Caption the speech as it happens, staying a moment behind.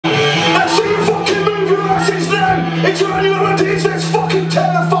and you're gonna teach this fucking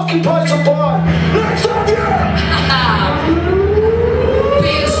 10 a fucking place of pie. Let's have you!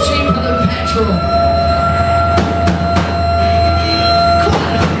 Beer's cheaper than petrol. Come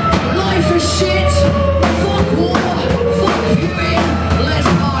on, life is shit. Fuck war, fuck viewing, let's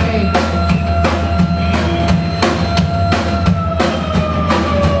party.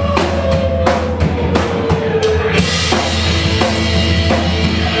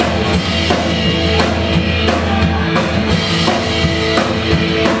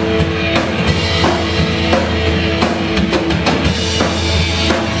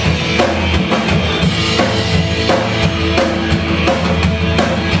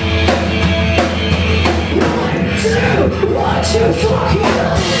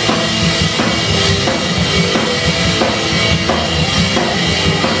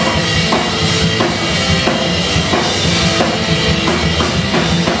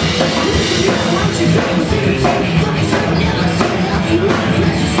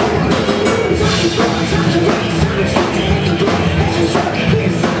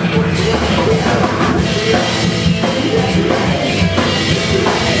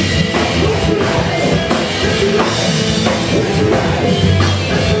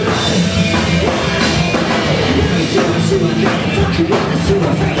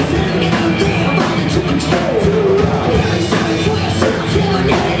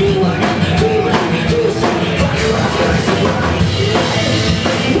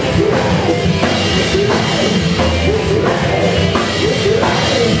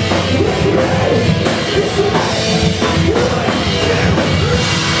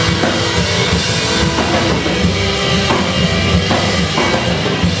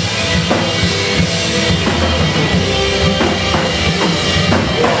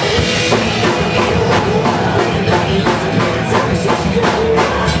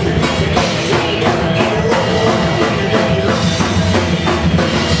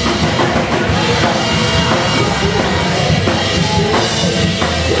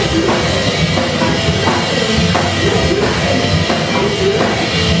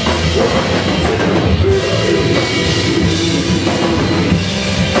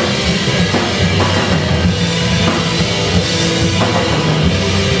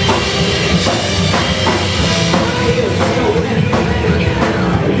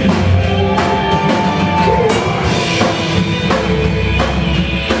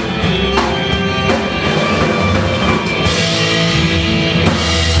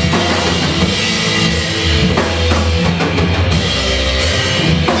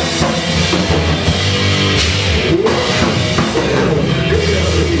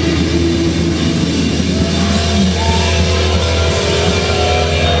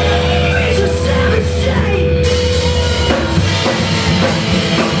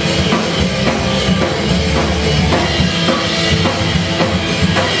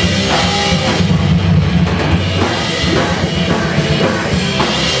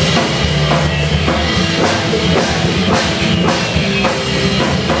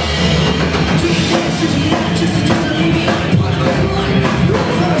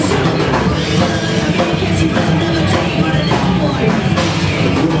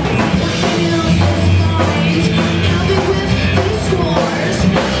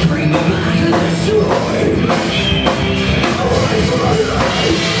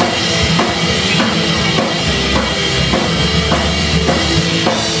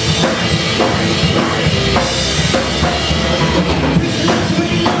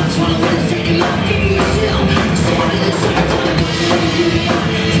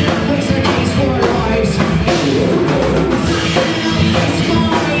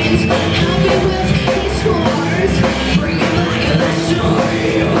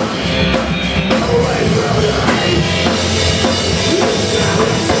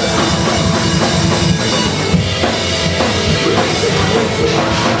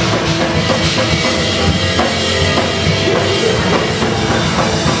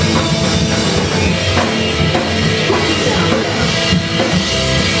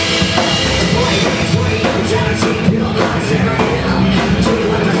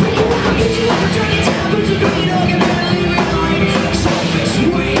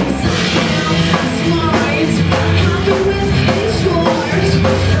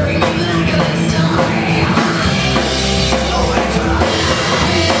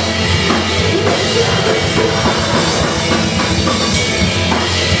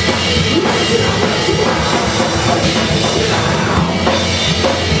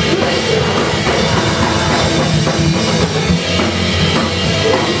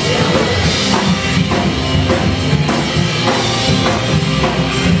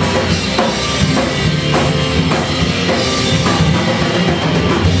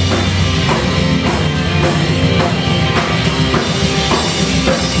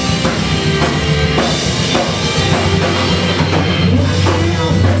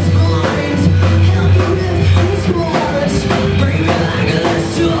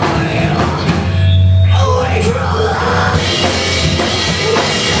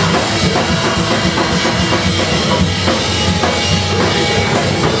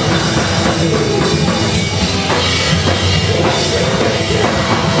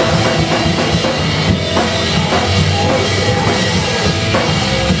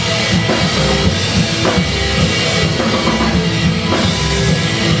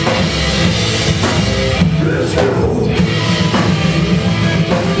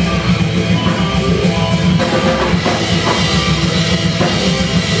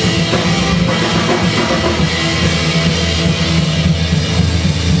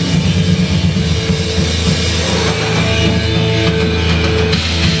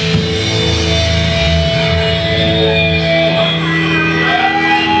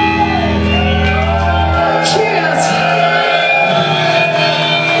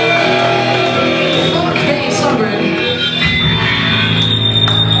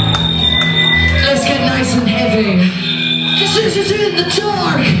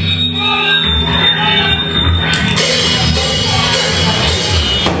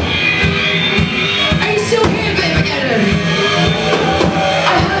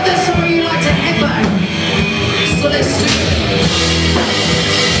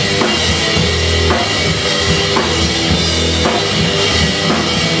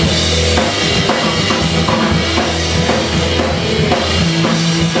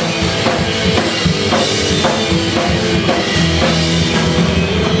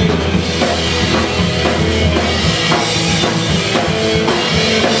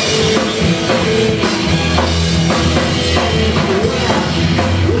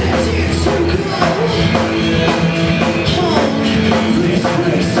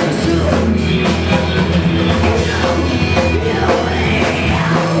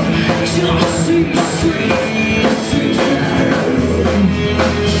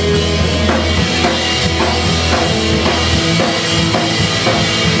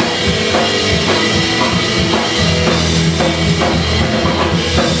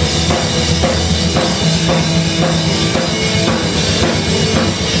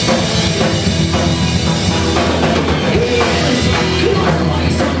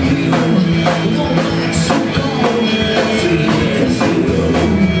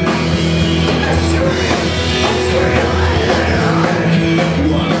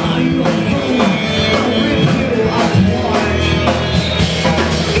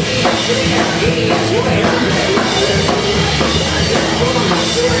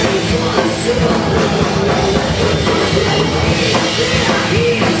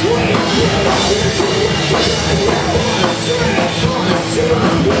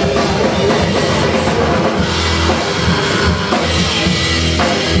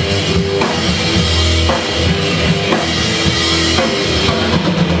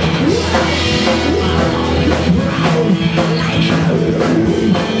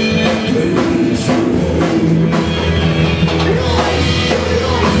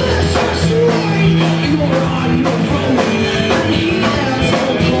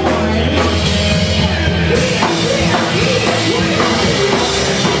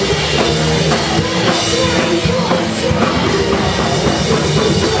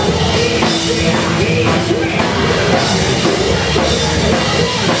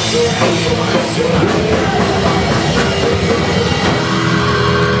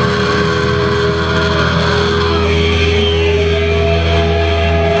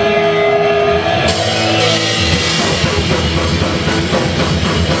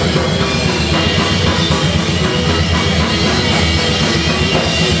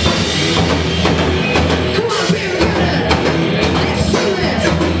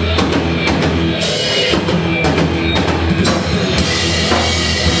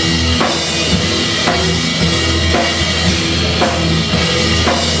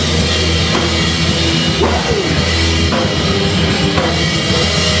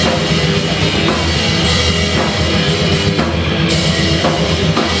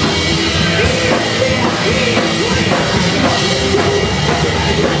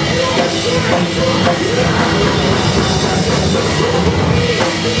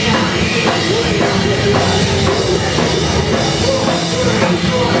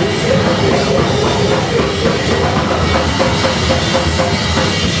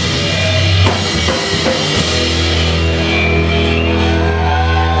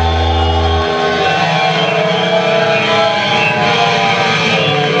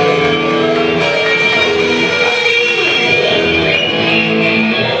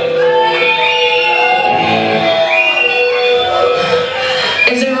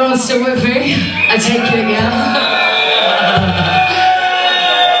 Still with me? I take it again.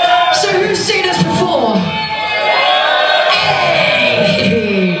 So who's seen us before?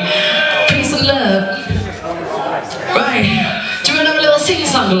 Hey! Peace and love. Right, do you want to have a little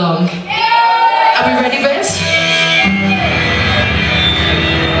sing-song along? Are we ready, Biz?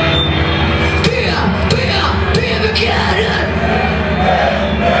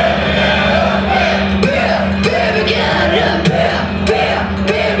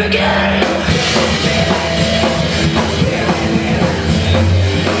 Beermaggedon!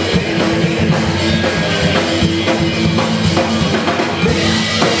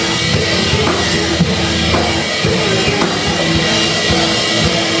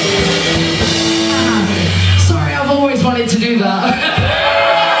 Sorry, I've always wanted to do that.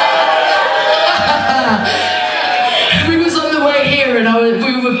 We was on the way here and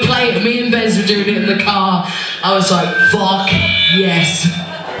we were playing, me and Bez were doing it in the car. I was like, fuck, yes.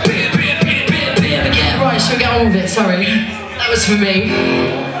 Right, shall we get on with it? Sorry. That was for me.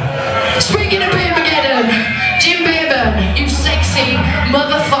 Speaking of Beermaggedon, Jim Beerman, you sexy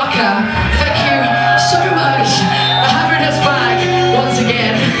motherfucker. Thank you so much for having us back once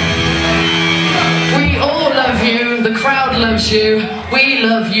again. We all love you. The crowd loves you. We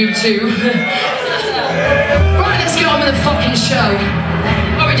love you too. Right, let's get on with the fucking show.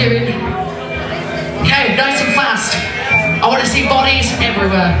 What are we doing? Okay, nice and fast. I want to see bodies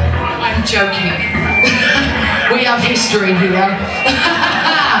everywhere. I'm joking. We have history here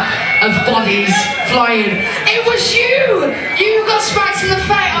of bodies flying. It was you! You got smacked in the face.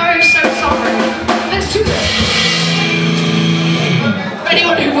 Oh, I'm so sorry. Let's do it.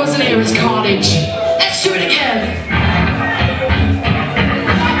 Anyone who wasn't here is carnage. Let's do it again.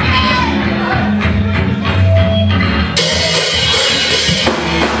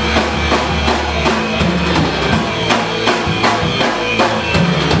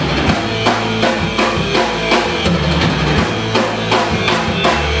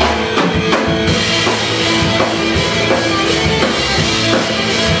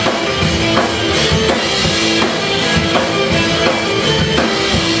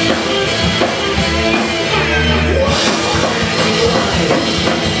 Whoa!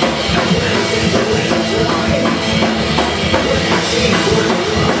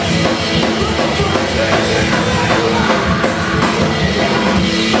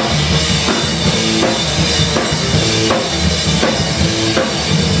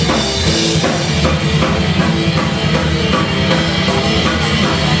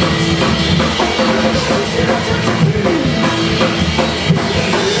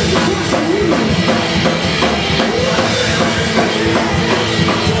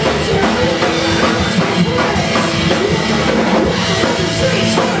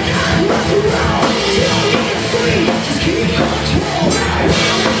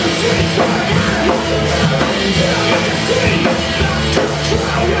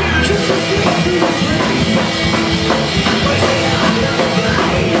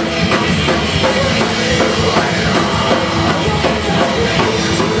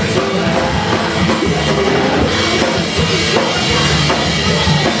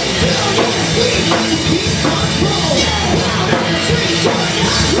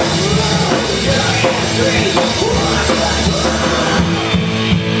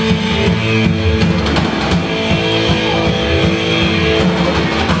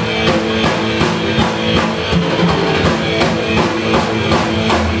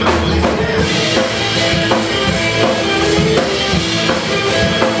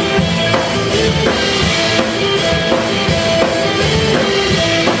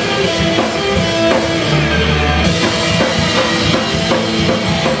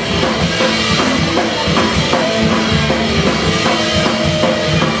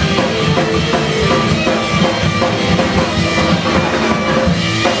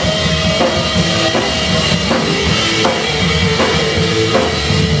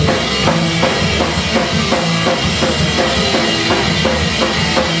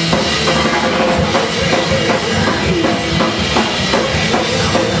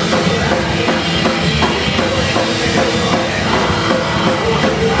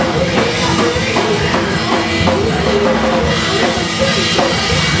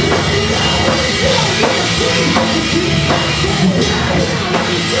 We'll be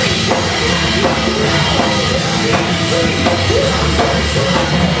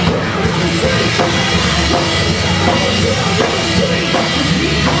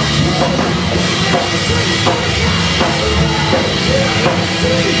right back.